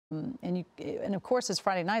And of course it's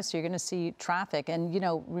Friday night, so you're going to see traffic. And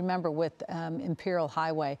remember with Imperial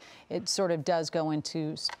Highway, it sort of does go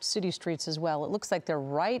into city streets as well. It looks like they're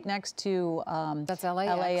right next to that's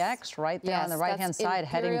LAX. LAX, right there on the right-hand side,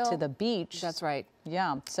 heading to the beach. That's right.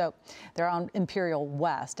 Yeah, so they're on Imperial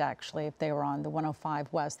West, actually. If they were on the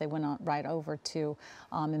 105 West, they went on right over to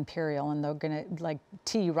Imperial, and they're going to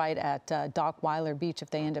tee right at Dockweiler Beach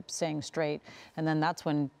if they end up staying straight. And then that's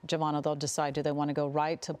when, Giovanna, they'll decide, do they want to go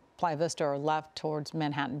right to Playa Vista or left towards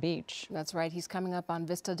Manhattan Beach? That's right. He's coming up on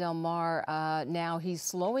Vista Del Mar. Now he's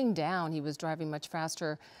slowing down. He was driving much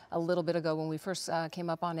faster a little bit ago when we first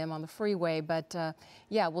came up on him on the freeway. But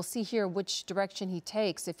yeah, we'll see here which direction he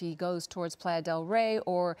takes, if he goes towards Playa del Rey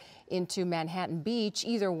or into Manhattan Beach.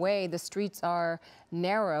 Either way, the streets are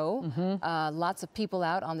narrow. Lots of people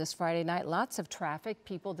out on this Friday night. Lots of traffic.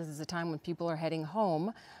 This is the time when people are heading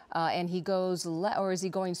home. And he goes, or is he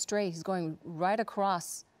going straight? He's going right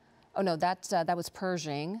across. Oh, no, that was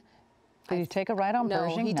Pershing. Did he take a right on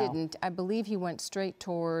Pershing? No, he didn't. I believe he went straight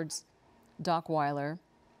towards Dockweiler.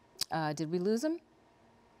 Did we lose him?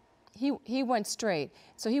 He went straight.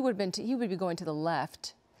 So he would be going to the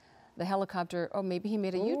left. The helicopter, oh, maybe he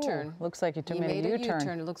made a U-turn. Looks like he made a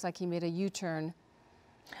U-turn. It looks like he made a U-turn.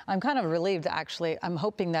 I'm kind of relieved, actually. I'm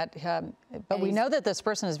hoping that, but we know that this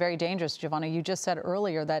person is very dangerous, Giovanna. You just said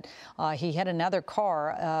earlier that he hit another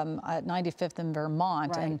car at 95th and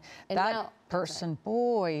Vermont, right. and that person,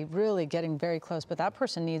 boy, really getting very close. But that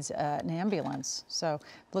person needs an ambulance. So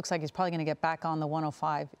it looks like he's probably going to get back on the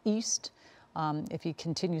 105 East. If he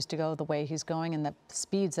continues to go the way he's going and the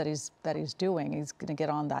speeds that he's doing, he's going to get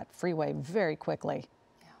on that freeway very quickly.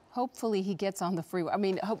 Hopefully he gets on the freeway. I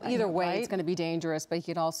mean, either way, right? It's going to be dangerous, but he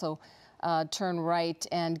could also turn right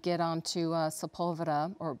and get onto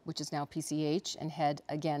Sepulveda, which is now PCH, and head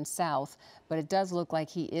again south. But it does look like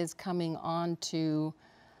he is coming on to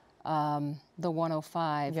the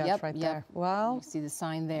 105. Yeah, yep, right there. Well, you see the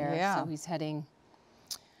sign there. Yeah. So he's heading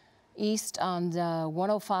east on the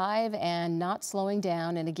 105 and not slowing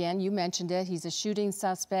down. And again, you mentioned it, he's a shooting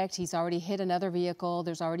suspect. He's already hit another vehicle.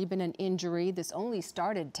 There's already been an injury. This only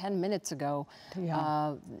started 10 minutes ago.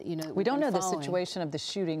 Yeah. We don't know the situation of the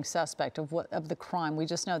shooting suspect, of the crime. We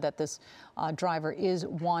just know that this driver is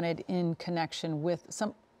wanted in connection with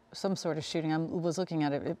some sort of shooting. I was looking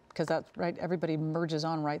at it because that's right. Everybody merges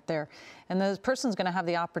on right there. And the person's going to have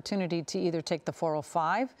the opportunity to either take the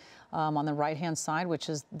 405 on the right-hand side, which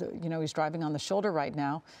is, he's driving on the shoulder right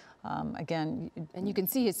now. Again. And you can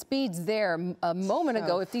see his speeds there a moment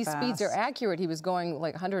ago. If these speeds are accurate, he was going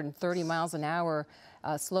like 130 miles an hour,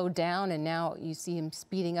 slowed down, and now you see him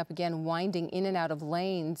speeding up again, winding in and out of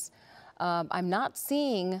lanes. I'm not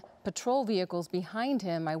seeing patrol vehicles behind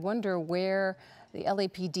him. I wonder where the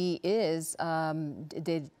LAPD is.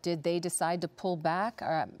 Did they decide to pull back?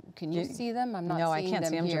 Can you see them? I'm not seeing them here. No, I can't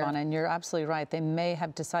see them, Giovanna, and you're absolutely right. They may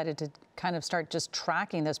have decided to kind of start just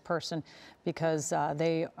tracking this person because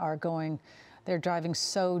they're driving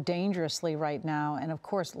so dangerously right now. And of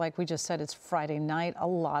course, like we just said, it's Friday night. A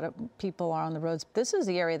lot of people are on the roads. This is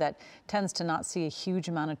the area that tends to not see a huge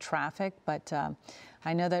amount of traffic, but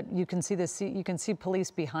I know that you can see police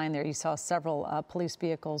behind there. You saw several police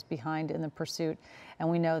vehicles behind in the pursuit, and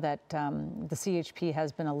we know that the CHP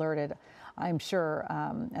has been alerted. I'm sure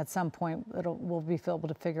at some point we'll be able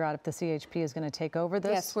to figure out if the CHP is going to take over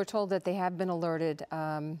this. Yes, we're told that they have been alerted.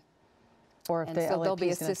 Or if they'll be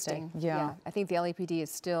assisting. Yeah. I think the LAPD is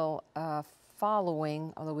still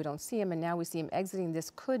following, although we don't see him, and now we see him exiting.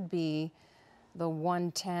 This could be the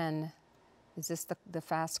 110. Is this the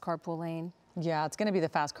fast carpool lane? Yeah, it's going to be the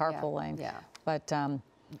fast carpool lane. Yeah. But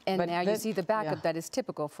now you see the backup that is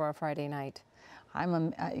typical for a Friday night.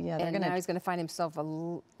 And now he's going to find himself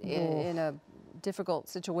in a difficult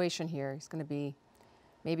situation here. He's going to be,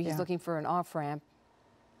 maybe he's looking for an off-ramp.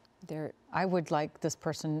 I would like this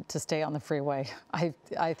person to stay on the freeway.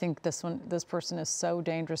 I think this person is so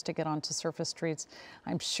dangerous to get onto surface streets.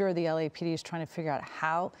 I'm sure the LAPD is trying to figure out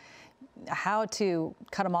how to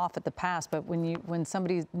cut them off at the pass. But when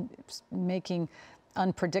somebody's making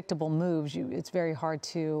unpredictable moves, it's very hard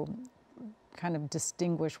to kind of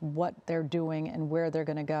distinguish what they're doing and where they're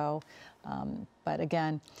going to go. But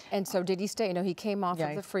again. And so did he stay? He came off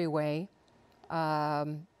of the freeway.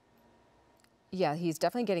 Yeah, he's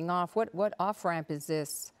definitely getting off. What off-ramp is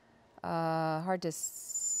this? Hard to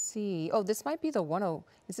see. Oh, this might be the 10.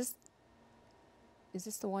 Is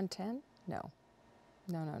this the 110? No.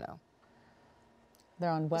 They're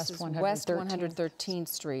on West 113th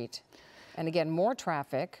Street. And again, more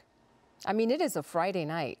traffic. I mean, it is a Friday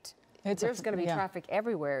night. There's going to be traffic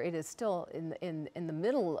everywhere. It is still in the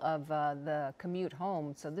middle of the commute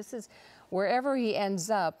home. So this is wherever he ends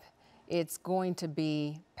up, it's going to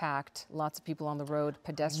be packed. Lots of people on the road,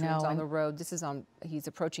 pedestrians on the road. This is he's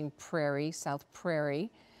approaching Prairie, South Prairie.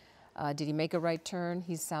 Did he make a right turn?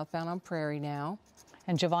 He's southbound on Prairie now.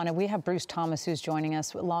 And Giovanna, we have Bruce Thomas, who's joining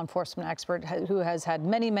us, law enforcement expert who has had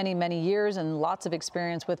many, many, many years and lots of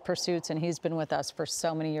experience with pursuits, and he's been with us for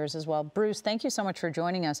so many years as well. Bruce, thank you so much for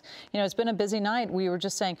joining us. You know, it's been a busy night. We were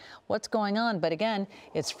just saying, what's going on? But again,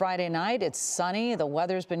 it's Friday night. It's sunny. The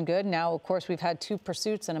weather's been good. Now, of course, we've had 2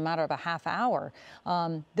 pursuits in a matter of a half hour.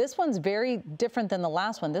 This one's very different than the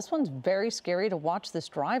last one. This one's very scary to watch this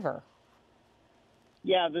driver.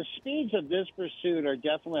 Yeah, the speeds of this pursuit are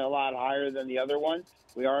definitely a lot higher than the other one.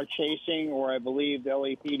 We are chasing, or I believe the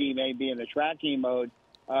LAPD may be in a tracking mode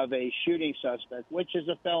of a shooting suspect, which is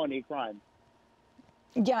a felony crime.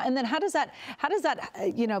 Yeah, and then how does that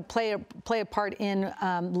you know, play a part in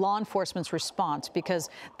law enforcement's response, because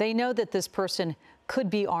they know that this person could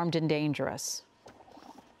be armed and dangerous?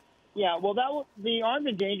 Yeah, well, the armed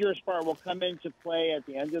and dangerous part will come into play at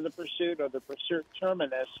the end of the pursuit or the pursuit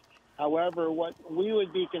terminus. However, what we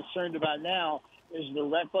would be concerned about now is the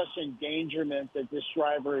reckless endangerment that this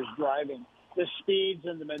driver is driving, the speeds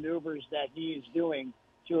and the maneuvers that he is doing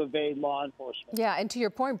to evade law enforcement. Yeah, and to your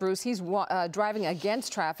point, Bruce, he's driving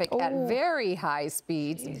against traffic at very high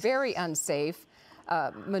speeds, very unsafe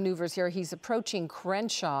maneuvers here. He's approaching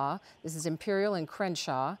Crenshaw. This is Imperial and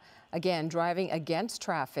Crenshaw. Again, driving against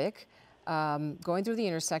traffic, going through the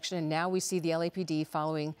intersection, and now we see the LAPD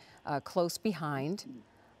following close behind.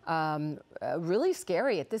 Really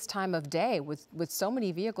scary at this time of day with so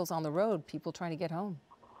many vehicles on the road, people trying to get home.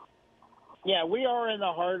 Yeah, we are in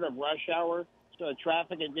the heart of rush hour, so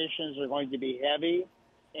traffic conditions are going to be heavy,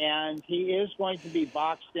 and he is going to be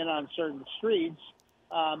boxed in on certain streets.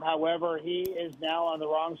 However, he is now on the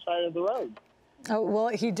wrong side of the road. Oh, well,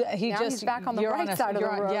 he's back on the right side of the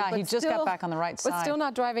road. Yeah, he just got back on the right side. But still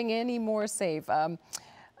not driving any more safe.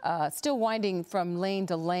 Still winding from lane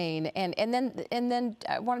to lane, and then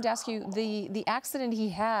I wanted to ask you, the accident he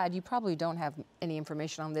had, you probably don't have any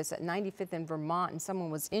information on this, at 95th in Vermont, and someone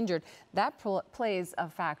was injured. That plays a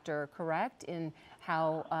factor, correct, in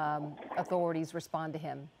how authorities respond to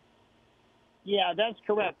him? Yeah, that's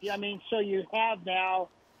correct. I mean, so you have now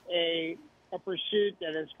a pursuit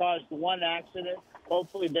that has caused one accident.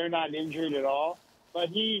 Hopefully they're not injured at all. But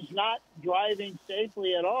he's not driving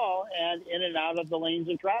safely at all and in and out of the lanes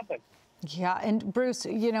of traffic. Yeah, and Bruce,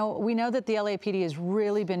 you know, we know that the LAPD has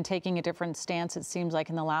really been taking a different stance, it seems like,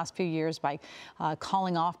 in the last few years by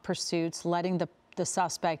calling off pursuits, letting the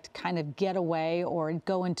suspect kind of get away or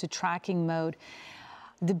go into tracking mode.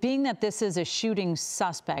 Being that this is a shooting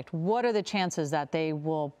suspect, what are the chances that they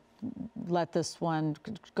will let this one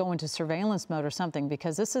go into surveillance mode or something,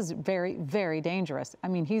 because this is very, very dangerous? I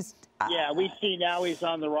mean, he's... Yeah, we see now he's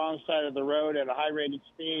on the wrong side of the road at a high rated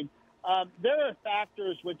speed. There are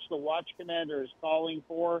factors which the watch commander is calling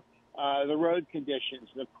for, the road conditions,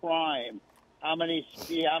 the crime, how many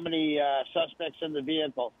suspects in the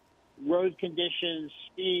vehicle, road conditions,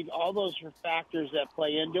 speed, all those are factors that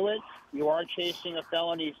play into it. You are chasing a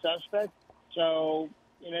felony suspect, so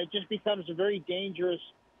you know, it just becomes a very dangerous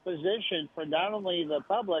position for not only the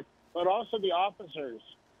public, but also the officers.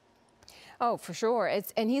 Oh, for sure.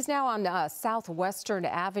 And he's now on Southwestern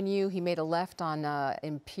Avenue. He made a left on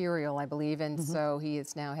Imperial, I believe, and so he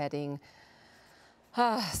is now heading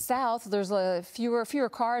south. There's fewer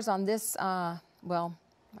cars on this. Well,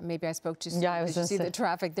 maybe I spoke too soon. Yeah, I was to see the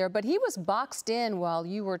traffic there. But he was boxed in while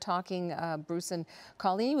you were talking, Bruce and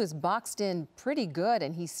Colleen. He was boxed in pretty good,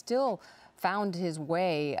 and he still found his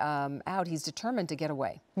way out. He's determined to get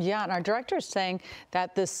away. Yeah, and our director is saying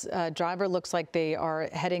that this driver looks like they are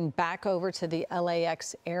heading back over to the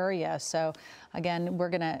LAX area. So again,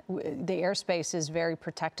 the airspace is very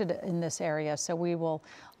protected in this area. So we will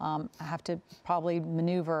have to probably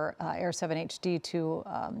maneuver Air 7 HD to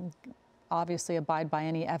obviously abide by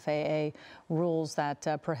any FAA rules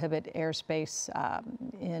that prohibit airspace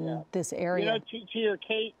in this area. You know, to your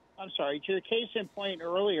case, to your case in point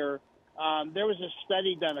earlier, there was a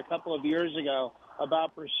study done a couple of years ago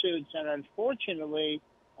about pursuits, and unfortunately,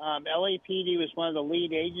 LAPD was one of the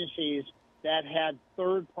lead agencies that had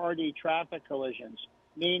third-party traffic collisions,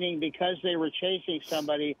 meaning because they were chasing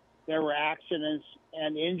somebody, there were accidents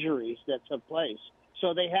and injuries that took place.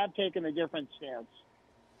 So they have taken a different stance.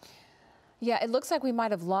 Yeah, it looks like we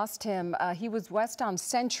might have lost him. He was west on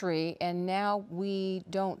Century, and now we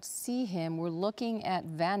don't see him. We're looking at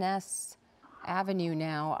Van Ness Avenue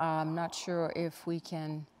now. I'm not sure if we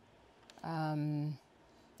can find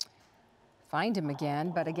him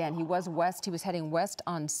again, but again, he was west. He was heading west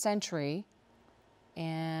on Century,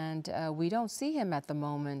 and we don't see him at the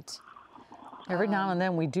moment. Every now and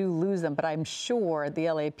then we do lose them, but I'm sure the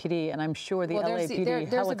LAPD, and I'm sure the LAPD there's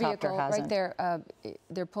helicopter a vehicle hasn't. right there.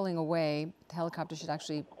 They're pulling away. The helicopter should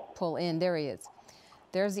actually pull in. There he is.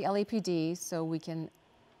 There's the LAPD, so we can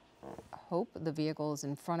hope the vehicle is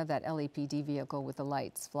in front of that LAPD vehicle with the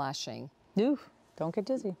lights flashing. Ooh, don't get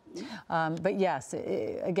dizzy. But yes,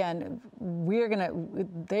 again,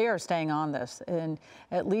 they are staying on this, and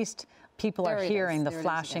at least people are hearing the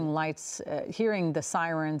flashing lights, hearing the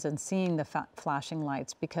sirens and seeing the flashing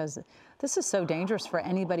lights, because this is so dangerous for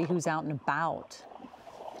anybody who's out and about.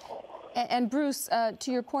 And Bruce,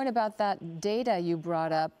 to your point about that data you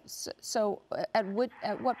brought up, so at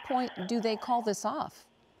what point do they call this off?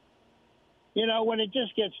 You know, when it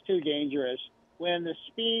just gets too dangerous, when the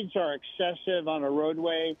speeds are excessive on a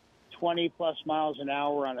roadway, 20-plus miles an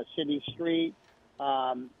hour on a city street,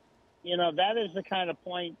 you know, that is the kind of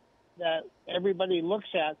point that everybody looks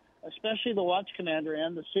at, especially the watch commander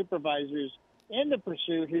and the supervisors in the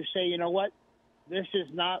pursuit, who say, you know what, this is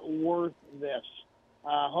not worth this.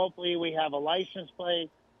 Hopefully we have a license plate.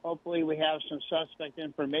 Hopefully we have some suspect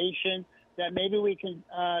information that maybe we can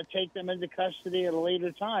take them into custody at a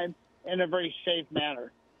later time in a very safe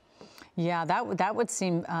manner. Yeah, that would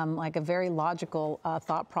seem like a very logical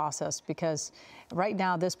thought process, because right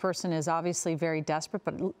now this person is obviously very desperate,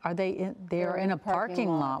 but are they're in a parking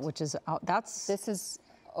lot, which is, This is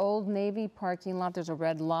Old Navy parking lot. There's a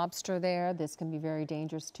Red Lobster there. This can be very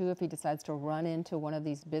dangerous too if he decides to run into one of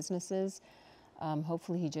these businesses.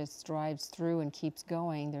 Hopefully he just drives through and keeps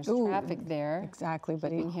going. There's traffic there. Exactly, but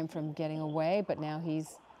keeping him from getting away, but now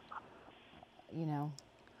he's, you know,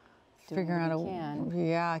 figuring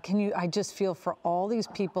out I just feel for all these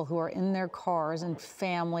people who are in their cars and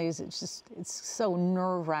families. It's so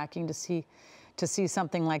nerve-wracking to see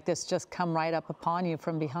something like this just come right up upon you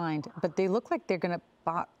from behind. But they look like they're going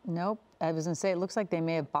to nope, I was going to say it looks like they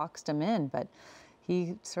may have boxed him in, but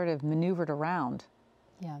he sort of maneuvered around.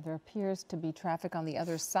 Yeah, there appears to be traffic on the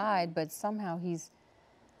other side, but somehow he's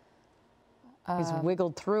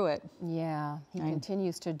wiggled through it. Yeah, he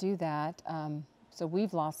continues to do that. So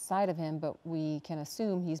we've lost sight of him, but we can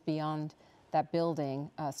assume he's beyond that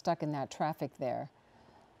building, stuck in that traffic there.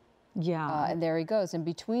 Yeah. And there he goes, in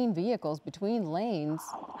between vehicles, between lanes.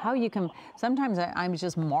 How you can, sometimes I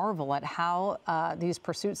just marvel at how these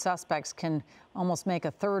pursuit suspects can almost make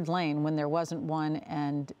a third lane when there wasn't one,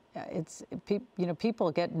 and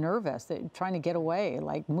people get nervous. They're trying to get away,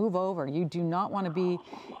 like move over. You do not want to be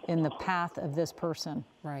in the path of this person.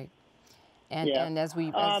 Right. And as we...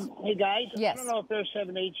 hey, guys, yes. I don't know if their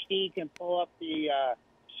 7 HD can pull up the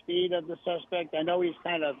speed of the suspect. I know he's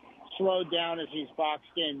kind of slowed down as he's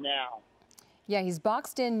boxed in now. Yeah, he's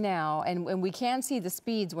boxed in now, and we can see the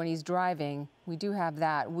speeds when he's driving. We do have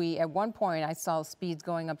that. At one point, I saw speeds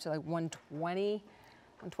going up to like 120,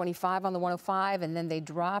 125 on the 105, and then they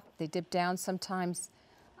drop, they dip down sometimes.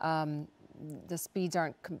 The speeds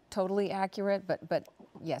aren't totally accurate, but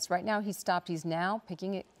yes, right now he's stopped. He's now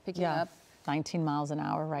picking up. 19 miles an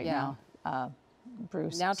hour right now,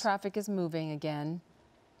 Bruce. Now traffic is moving again,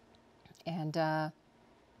 and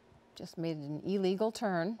just made an illegal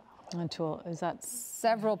turn.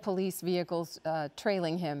 Several police vehicles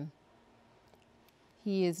trailing him.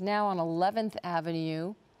 He is now on 11th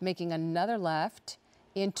Avenue, making another left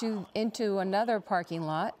into another parking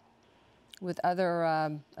lot with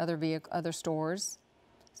other stores,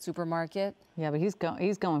 supermarket. Yeah, but he's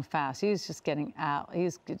going fast. He's just getting out.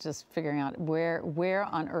 He's just figuring out where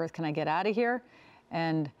on earth can I get out of here,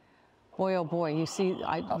 and boy, oh boy, you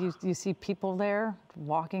see people there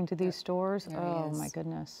walking to these stores. Oh my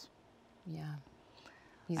goodness. Yeah,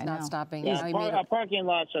 he's not stopping. Yeah, a parking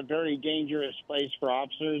lot's a very dangerous place for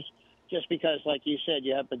officers, just because, like you said,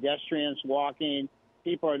 you have pedestrians walking.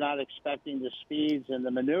 People are not expecting the speeds and the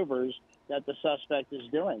maneuvers that the suspect is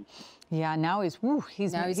doing. Yeah, now he's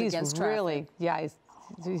against really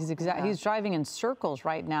traffic. He's driving in circles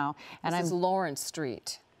right now. And this is Lawrence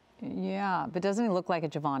Street. Yeah, but doesn't he look like a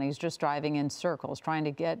Giovanni? He's just driving in circles, trying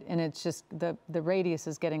to get, and it's just the radius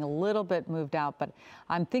is getting a little bit moved out, but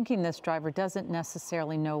I'm thinking this driver doesn't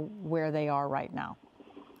necessarily know where they are right now.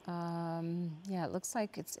 Yeah, it looks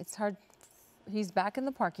like it's hard. He's back in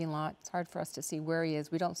the parking lot. It's hard for us to see where he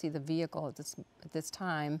is. We don't see the vehicle at this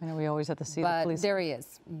time. I know we always have to see the police. But there he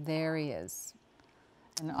is. There he is.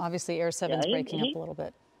 And obviously Air 7's breaking up a little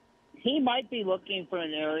bit. He might be looking for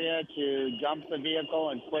an area to dump the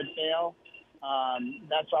vehicle and foot bail.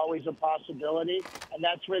 That's always a possibility. And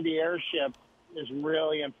that's where the airship is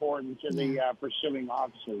really important to the pursuing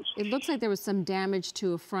officers. It looks like there was some damage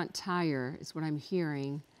to a front tire, is what I'm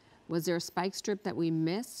hearing. Was there a spike strip that we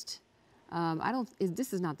missed?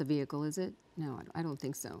 This is not the vehicle, is it? No, I don't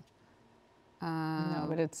think so. No,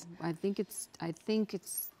 but it's. I think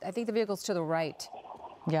the vehicle's to the right.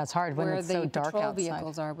 Yeah, it's hard when Where it's so the dark patrol outside.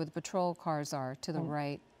 vehicles are, where the patrol cars are, to the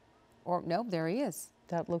right. Or, nope, there he is.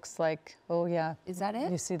 That looks like, oh yeah. Is that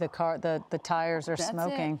it? You see the car, the tires are That's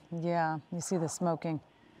smoking. Yeah, you see the smoking.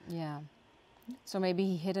 Yeah. So maybe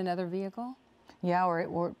he hit another vehicle? Yeah,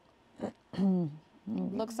 or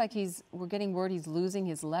Looks like we're getting word he's losing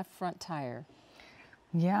his left front tire.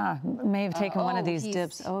 yeah, may have taken one of these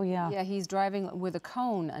dips. Oh yeah. Yeah, he's driving with a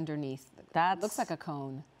cone underneath. That's looks like a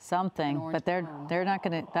cone. something, but they're cone. not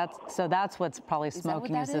going to. That's what's probably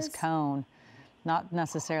smoking is this cone, not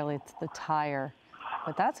necessarily the tire.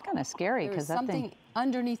 But that's kind of scary because that something thing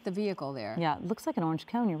underneath the vehicle there. Yeah, it looks like an orange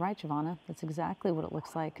cone. You're right, Giovanna. That's exactly what it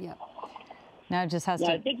looks like. Yep. Now it just has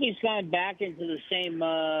to. I think he's gone back into the same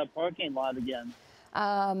parking lot again.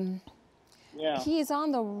 Yeah. He's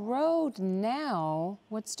on the road now.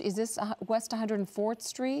 Is this West 104th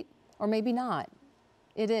Street? Or maybe not.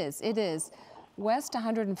 It is. West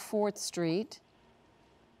 104th Street.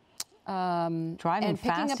 Driving and fast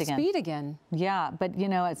picking up again. speed again. Yeah, but you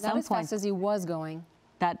know, at some Not as point, fast as he was going.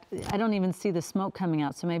 that I don't even see the smoke coming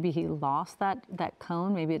out. So maybe he lost that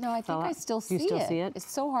cone. Maybe it No, I fell think out. I still see it. You still see it?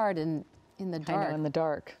 It's so hard in the dark. I know, in the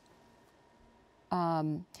dark.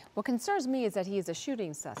 What concerns me is that he is a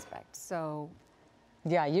shooting suspect. So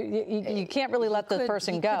Yeah, you can't really let the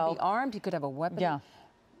person he go. Could be armed. He could have a weapon. Yeah.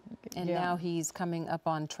 And now he's coming up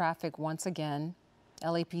on traffic once again.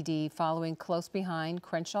 LAPD following close behind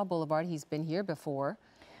Crenshaw Boulevard. He's been here before.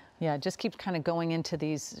 Yeah, it just keeps kind of going into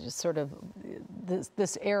these sort of,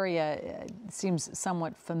 this area seems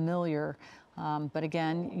somewhat familiar. But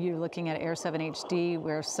again, you're looking at Air 7 HD.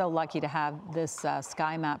 We're so lucky to have this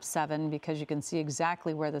Sky Map 7 because you can see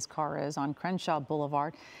exactly where this car is on Crenshaw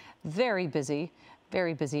Boulevard. Very busy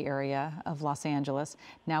area of Los Angeles.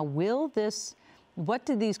 Now, what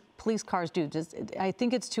do these police cars do? I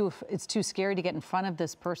think it's too scary to get in front of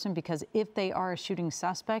this person because if they are a shooting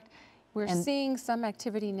suspect, we're seeing some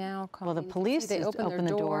activity now. Well, the police open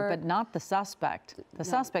the door, but not the suspect. The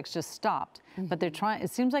suspect's just stopped. But they're trying. It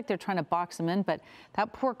seems like they're trying to box him in. But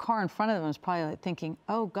that poor car in front of them is probably like thinking,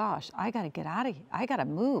 "Oh gosh, I got to get out of here. I got to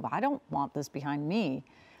move. I don't want this behind me."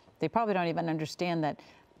 They probably don't even understand that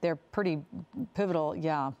they're pretty pivotal.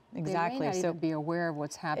 Yeah, exactly. They may not even be aware of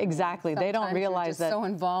what's happening. Exactly. They don't realize you're that. So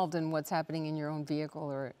involved in what's happening in your own vehicle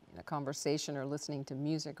or in a conversation or listening to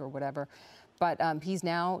music or whatever. But he's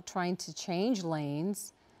now trying to change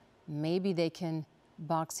lanes. Maybe they can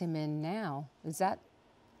box him in now.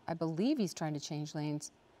 I believe he's trying to change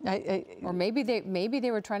lanes. Or maybe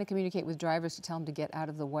they were trying to communicate with drivers to tell them to get out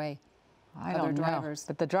of the way. I don't know.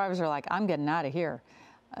 But the drivers are like, I'm getting out of here.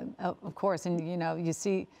 Of course, and you know, you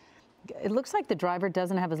see, it looks like the driver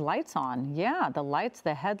doesn't have his lights on. Yeah,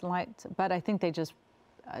 the headlights, but I think they just,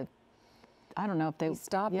 I don't know if they. He's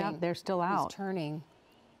stopping. Yeah, they're still out. He's turning.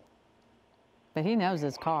 But he knows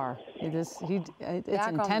his car. It's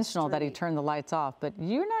intentional that he turned the lights off. But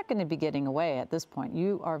you're not going to be getting away at this point.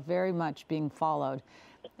 You are very much being followed,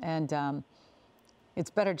 and it's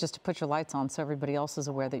better just to put your lights on so everybody else is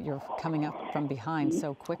aware that you're coming up from behind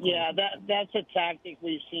so quickly. Yeah, that's a tactic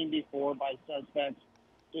we've seen before by suspects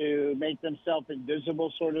to make themselves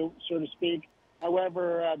invisible, so to speak.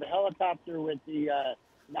 However, the helicopter with the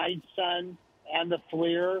night sun and the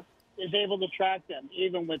FLIR is able to track them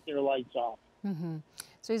even with their lights off. Mm-hmm.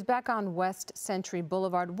 So he's back on West Century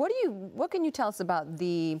Boulevard. What can you tell us about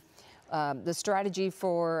the strategy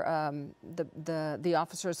for the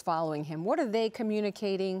officers following him? What are they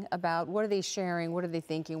communicating about? What are they sharing? What are they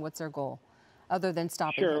thinking? What's their goal, other than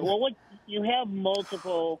stopping him? Well, you have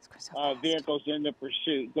multiple vehicles in the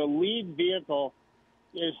pursuit. The lead vehicle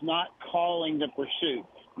is not calling the pursuit,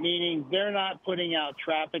 meaning they're not putting out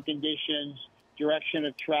traffic conditions, direction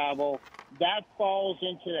of travel. That falls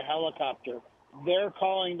into the helicopter. They're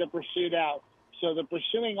calling the pursuit out. So the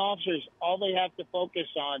pursuing officers, all they have to focus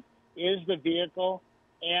on is the vehicle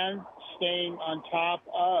and staying on top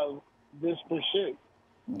of this pursuit.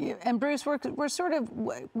 Yeah, and Bruce, we're sort of,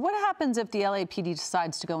 what happens if the LAPD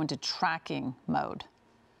decides to go into tracking mode?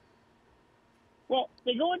 Well,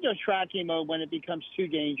 they go into a tracking mode when it becomes too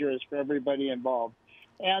dangerous for everybody involved.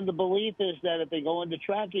 And the belief is that if they go into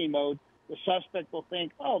tracking mode, the suspect will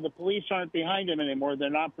think, oh, the police aren't behind him anymore. They're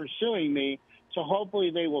not pursuing me. So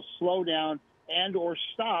hopefully they will slow down and or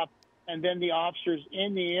stop, and then the officers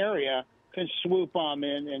in the area can swoop on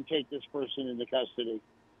in and take this person into custody.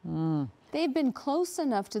 Mm. They've been close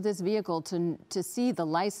enough to this vehicle to see the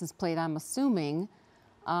license plate, I'm assuming.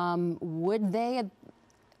 Would they,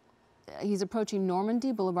 he's approaching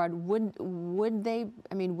Normandy Boulevard, would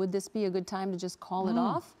this be a good time to just call it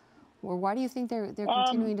off? Or why do you think they're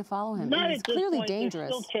continuing to follow him? Not He's at this clearly point. dangerous.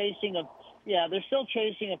 They're still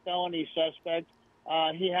chasing a felony suspect.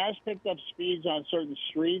 He has picked up speeds on certain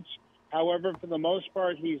streets. However, for the most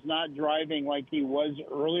part, he's not driving like he was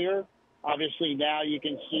earlier. Obviously, now you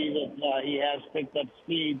can see that he has picked up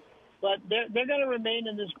speed. But they're going to remain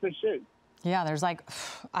in this pursuit. Yeah, there's like,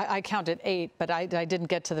 I counted 8, but I didn't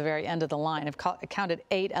get to the very end of the line. I've counted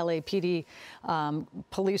 8 LAPD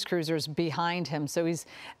police cruisers behind him. So he's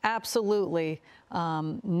absolutely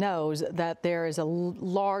knows that there is a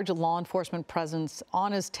large law enforcement presence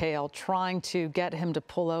on his tail trying to get him to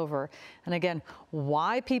pull over. And again,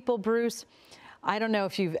 why people, Bruce? I don't know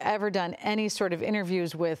if you've ever done any sort of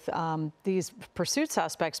interviews with these pursuit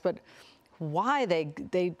suspects, but why they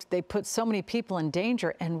put so many people in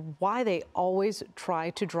danger and why they always try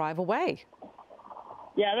to drive away.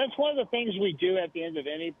 Yeah, that's one of the things we do at the end of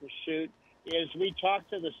any pursuit is we talk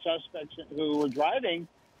to the suspects who were driving,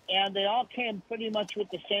 and they all came pretty much with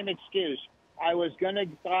the same excuse. I was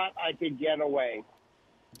thought I could get away.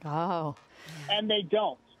 Oh. And they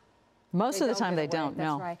don't. Most of the time they don't,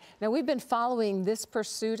 no. That's right. Now, we've been following this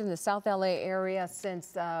pursuit in the South LA area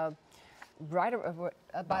since right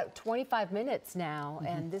about 25 minutes now,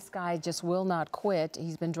 and this guy just will not quit.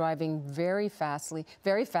 He's been driving very fast,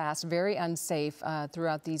 very unsafe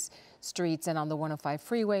throughout these streets and on the 105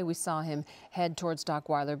 freeway. We saw him head towards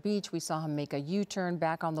Dockweiler Beach. We saw him make a U-turn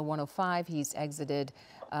back on the 105. He's exited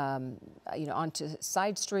onto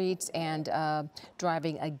side streets and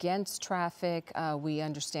driving against traffic. We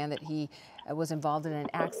understand that he was involved in an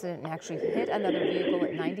accident and actually hit another vehicle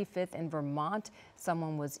at 95th in Vermont.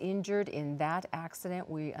 Someone was injured in that accident.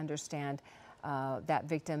 We understand that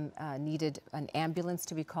victim needed an ambulance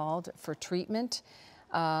to be called for treatment.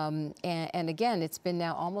 And again, it's been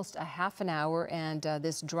now almost a half an hour, and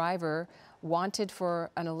this driver, wanted for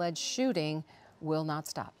an alleged shooting, will not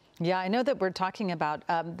stop. Yeah, I know that we're talking about,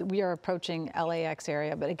 we are approaching LAX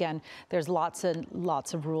area, but again, there's lots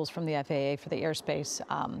of rules from the FAA for the airspace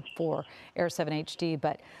for Air 7 HD,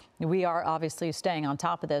 but we are obviously staying on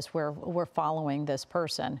top of this. We're following this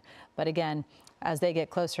person. But again, as they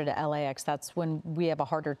get closer to LAX, that's when we have a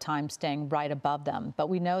harder time staying right above them. But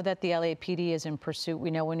we know that the LAPD is in pursuit.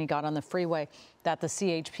 We know when he got on the freeway that the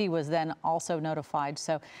CHP was then also notified.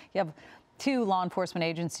 So you have 2 law enforcement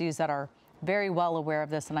agencies that are very well aware of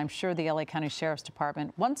this, and I'm sure the LA County Sheriff's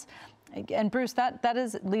Department. And Bruce,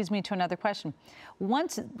 that leads me to another question.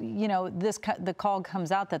 Once the call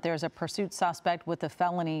comes out that there's a pursuit suspect with a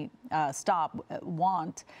felony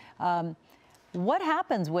want, what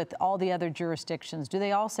happens with all the other jurisdictions? Do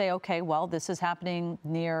they all say, okay, well, this is happening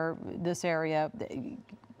near this area,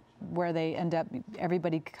 where they end up,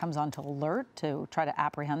 everybody comes onto alert to try to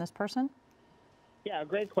apprehend this person? Yeah,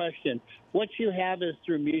 great question. What you have is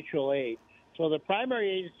through mutual aid. So the primary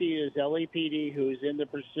agency is LAPD, who's in the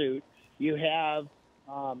pursuit. You have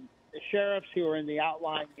the sheriffs who are in the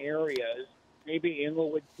outlying areas, maybe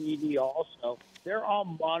Inglewood PD also. They're all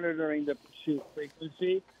monitoring the pursuit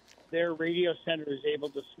frequency. Their radio center is able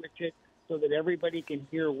to switch it so that everybody can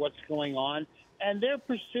hear what's going on. And they're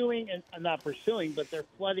pursuing, and not pursuing, but they're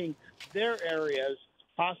flooding their areas,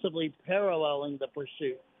 possibly paralleling the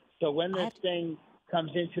pursuit. So when this thing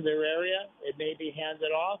comes into their area, it may be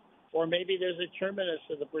handed off, or maybe there's a terminus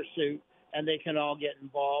of the pursuit, and they can all get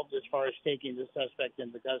involved as far as taking the suspect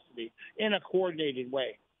into custody in a coordinated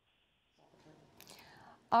way.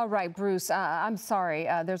 All right, Bruce, I'm sorry.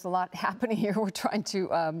 There's a lot happening here. We're trying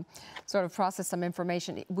to sort of process some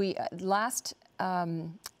information. Last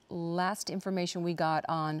information we got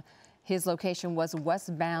on his location was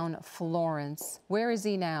westbound Florence. Where is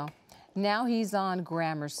he now? Now he's on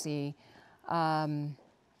Gramercy.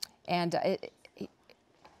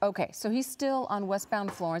 Okay, so he's still on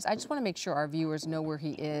westbound Florence. I just want to make sure our viewers know where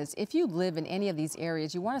he is. If you live in any of these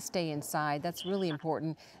areas, you want to stay inside. That's really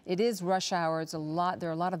important. It is rush hour. There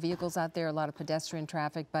are a lot of vehicles out there, a lot of pedestrian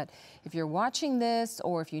traffic. But if you're watching this,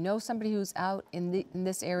 or if you know somebody who's out in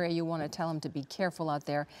this area, you want to tell them to be careful out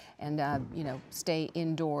there and stay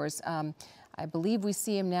indoors. I believe we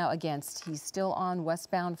see him now against. He's still on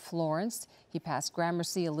westbound Florence. He passed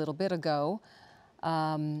Gramercy a little bit ago.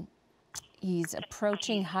 He's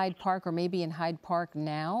approaching Hyde Park, or maybe in Hyde Park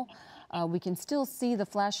now. We can still see the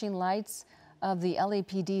flashing lights of the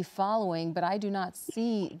LAPD following, but I do not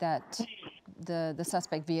see that the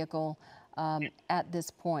suspect vehicle at this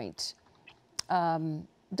point.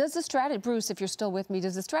 Does the strategy, Bruce, if you're still with me,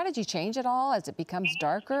 does the strategy change at all as it becomes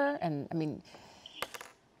darker? And I mean,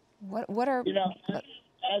 what are...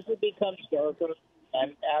 as it becomes darker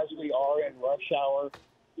and as we are in rush hour,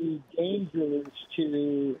 the dangers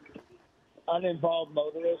to uninvolved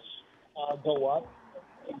motorists go up.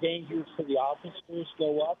 dangers to the officers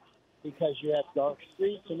go up because you have dark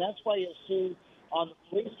streets. And that's why you see on the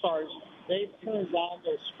police cars, they've turned on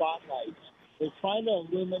their spotlights. They're trying to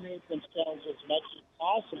illuminate themselves as much as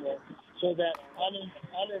possible so that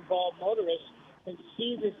uninvolved motorists can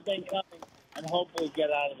see this thing coming and hopefully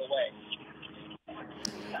get out of the way.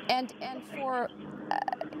 And for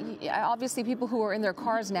obviously people who are in their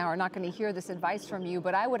cars now are not going to hear this advice from you,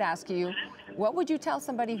 but I would ask you, what would you tell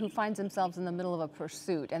somebody who finds themselves in the middle of a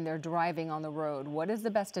pursuit and they're driving on the road? What is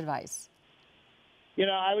the best advice? You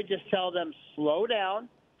know, I would just tell them, slow down,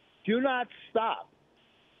 do not stop.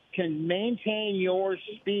 Can maintain your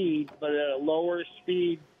speed, but at a lower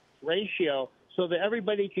speed ratio so that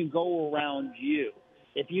everybody can go around you.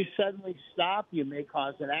 If you suddenly stop, you may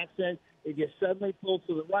cause an accident. If you suddenly pull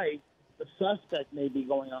to the right, the suspect may be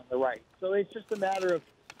going on the right. So it's just a matter of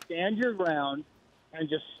stand your ground and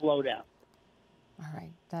just slow down. All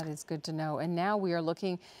right, that is good to know. And now we are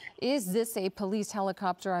looking, is this a police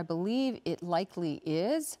helicopter? I believe it likely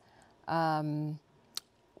is.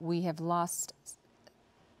 We have lost,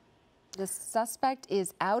 the suspect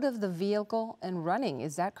is out of the vehicle and running.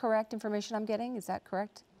 Is that correct information I'm getting? Is that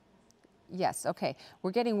correct? Yes, okay.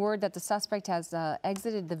 We're getting word that the suspect has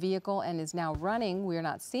exited the vehicle and is now running. We're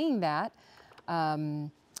not seeing that.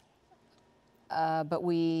 But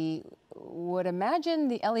we would imagine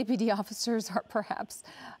the LAPD officers are perhaps,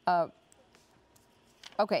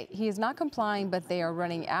 okay, he is not complying, but they are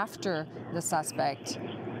running after the suspect.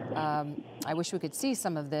 I wish we could see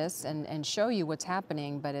some of this and show you what's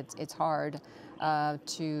happening, but it's hard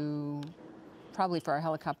probably for a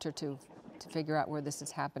helicopter to figure out where this is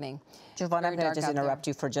happening. Javon, I'm going to just interrupt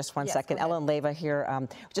you for just one second. Ellen Leyva here,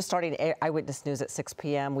 just starting Eyewitness News at 6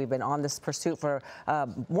 p.m. We've been on this pursuit for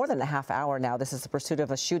more than a half hour now. This is the pursuit of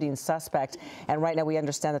a shooting suspect. And right now we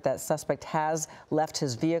understand that that suspect has left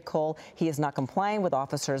his vehicle. He is not complying with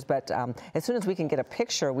officers, but as soon as we can get a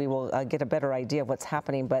picture, we will get a better idea of what's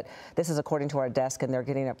happening. But this is according to our desk, and they're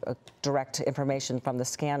getting a direct information from the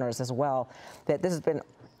scanners as well, that this has been.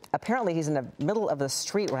 Apparently, he's in the middle of the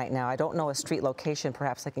street right now. I don't know a street location.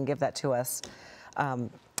 Perhaps they can give that to us.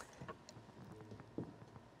 And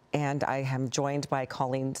I am joined by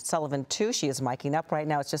Colleen Sullivan, too. She is miking up right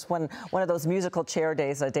now. It's just one of those musical chair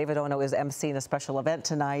days. David Ono is emceeing a special event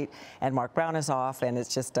tonight, and Mark Brown is off. And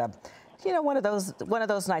it's just, you know, one of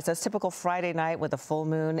those nights. A typical Friday night with a full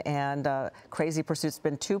moon and crazy pursuits.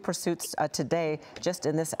 Been 2 pursuits today, just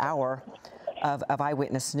in this hour of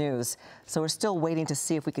Eyewitness News. So we're still waiting to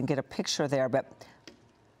see if we can get a picture there. But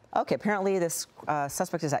okay, apparently this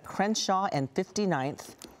suspect is at Crenshaw and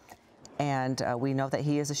 59th. And we know that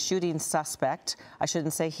he is a shooting suspect. I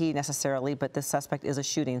shouldn't say he necessarily, but this suspect is a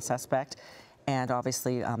shooting suspect. And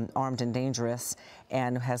obviously armed and dangerous,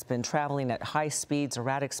 and has been traveling at high speeds,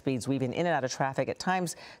 erratic speeds, weaving in and out of traffic, at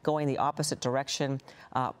times going the opposite direction,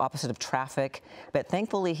 opposite of traffic. But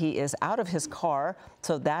thankfully he is out of his car,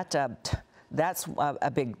 so that that's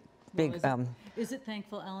a big. Is it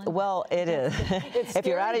thankful, Ellen? Well, it is. If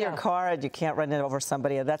you're out of your car and you can't run it over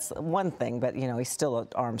somebody, that's one thing, but you know, he's still an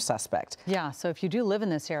armed suspect. Yeah, so if you do live in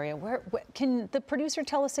this area, where can the producer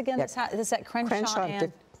tell us again? Yeah. This is at Crenshaw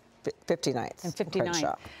and 59th. And 59th.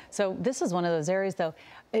 Crenshaw. So this is one of those areas, though.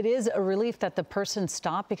 It is a relief that the person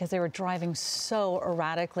stopped because they were driving so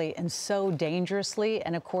erratically and so dangerously.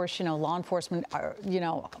 And of course, you know, law enforcement are, you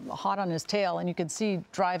know, hot on his tail, and you could see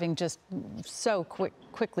driving just so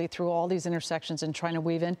quickly through all these intersections and trying to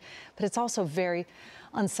weave in. But it's also very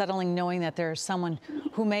unsettling knowing that there's someone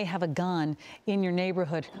who may have a gun in your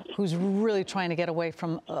neighborhood who's really trying to get away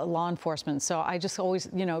from law enforcement. So I just always,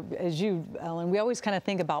 you know, as you, Ellen, we always kind of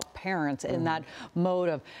think about parents in that mode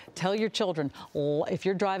of tell your children, if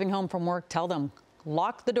you're driving home from work, tell them,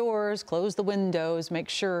 lock the doors, close the windows, make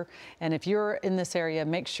sure, and if you're in this area,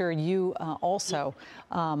 make sure you also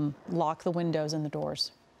lock the windows and the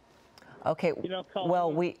doors. Okay,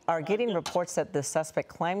 well, we are getting reports that the suspect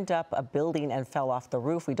climbed up a building and fell off the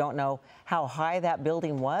roof. We don't know how high that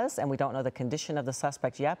building was, and we don't know the condition of the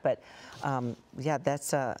suspect yet, but yeah,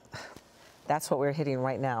 that's what we're hitting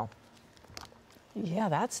right now. Yeah,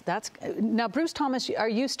 that's now, Bruce Thomas, are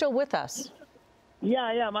you still with us? Yeah,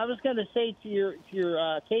 I am. I was going to say to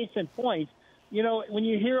your case in point, you know, when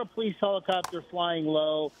you hear a police helicopter flying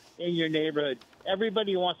low in your neighborhood,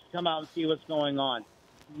 everybody wants to come out and see what's going on.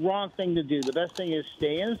 Wrong thing to do. The best thing is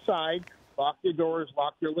stay inside, lock your doors,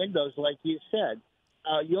 lock your windows, like you said.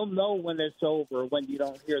 you'll know when it's over when you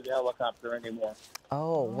don't hear the helicopter anymore.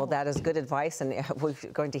 Oh, well, that is good advice, and we're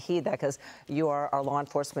going to heed that because you are our law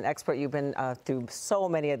enforcement expert. You've been through so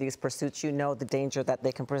many of these pursuits. You know the danger that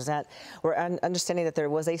they can present. We're understanding that there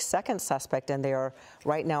was a second suspect, and they are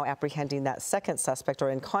right now apprehending that second suspect or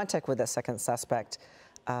in contact with that second suspect.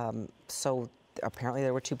 So apparently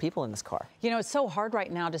there were two people in this car. You know, it's so hard right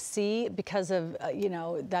now to see because of,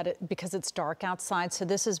 because it's dark outside. So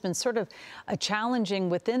this has been sort of challenging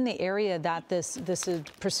within the area that this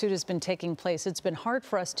pursuit has been taking place. It's been hard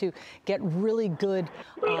for us to get really good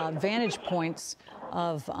vantage points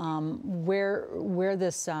of where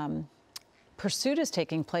this pursuit is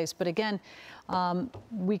taking place. But again,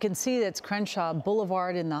 we can see that it's Crenshaw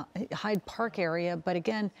Boulevard in the Hyde Park area. But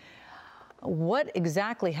again, what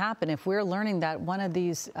exactly happened if we're learning that one of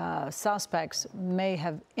these suspects may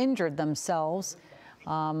have injured themselves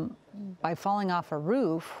by falling off a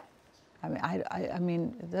roof? I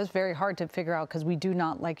mean, that's very hard to figure out because we do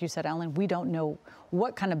not, like you said, Ellen, we don't know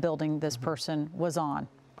what kind of building this person was on.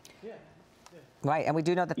 Right, and we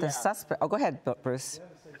do know that the suspect. Oh, go ahead, Bruce.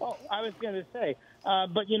 Oh, I was going to say,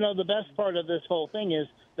 but you know, the best part of this whole thing is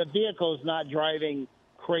the vehicle is not driving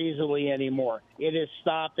crazily anymore. It is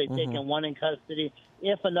stopped. They've taken one in custody.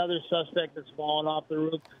 If another suspect has fallen off the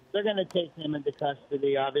roof, they're going to take him into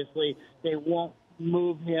custody. Obviously, they won't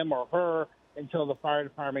move him or her until the fire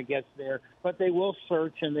department gets there, but they will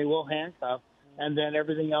search and they will handcuff, and then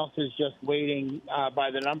everything else is just waiting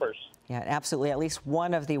by the numbers. Yeah, absolutely. At least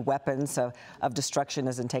one of the weapons of destruction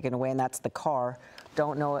isn't taken away, and that's the car.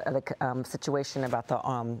 Don't know the situation about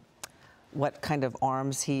the what kind of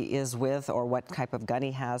arms he is with or what type of gun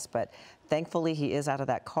he has, but thankfully he is out of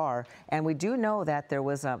that car. And we do know that there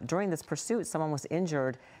was, during this pursuit, someone was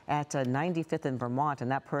injured at 95th in Vermont, and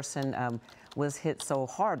that person was hit so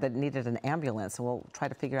hard that it needed an ambulance. And we'll try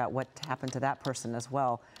to figure out what happened to that person as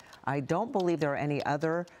well. I don't believe there are any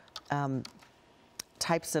other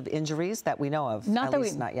types of injuries that we know of, at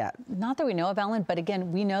least not yet. Not that we know of, Ellen, but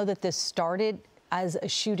again, we know that this started as a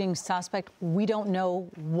shooting suspect. We don't know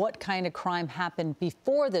what kind of crime happened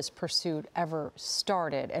before this pursuit ever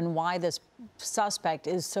started and why this suspect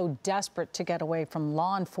is so desperate to get away from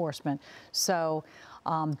law enforcement. So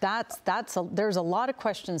there's a lot of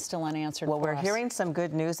questions still unanswered. Well, we're hearing some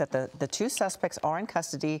good news that the two suspects are in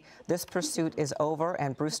custody. This pursuit is over.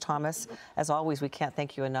 And Bruce Thomas, as always, we can't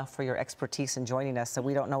thank you enough for your expertise in joining us. So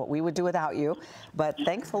we don't know what we would do without you. But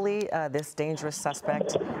thankfully, this dangerous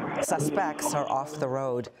suspects are off the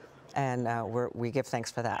road, and we give thanks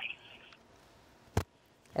for that.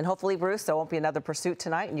 And hopefully, Bruce, there won't be another pursuit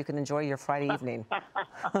tonight, and you can enjoy your Friday evening.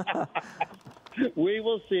 We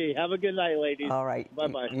will see. Have a good night, ladies. All right.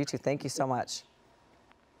 Bye-bye. You too. Thank you so much.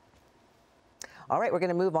 All right, we're going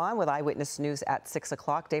to move on with Eyewitness News at 6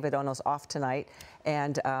 o'clock. David Ono's off tonight.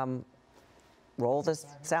 And roll the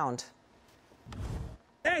sound.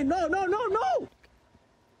 Hey, no, no, no, no!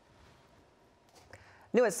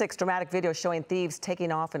 New at 6, dramatic video showing thieves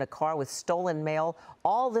taking off in a car with stolen mail.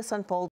 All this unfolds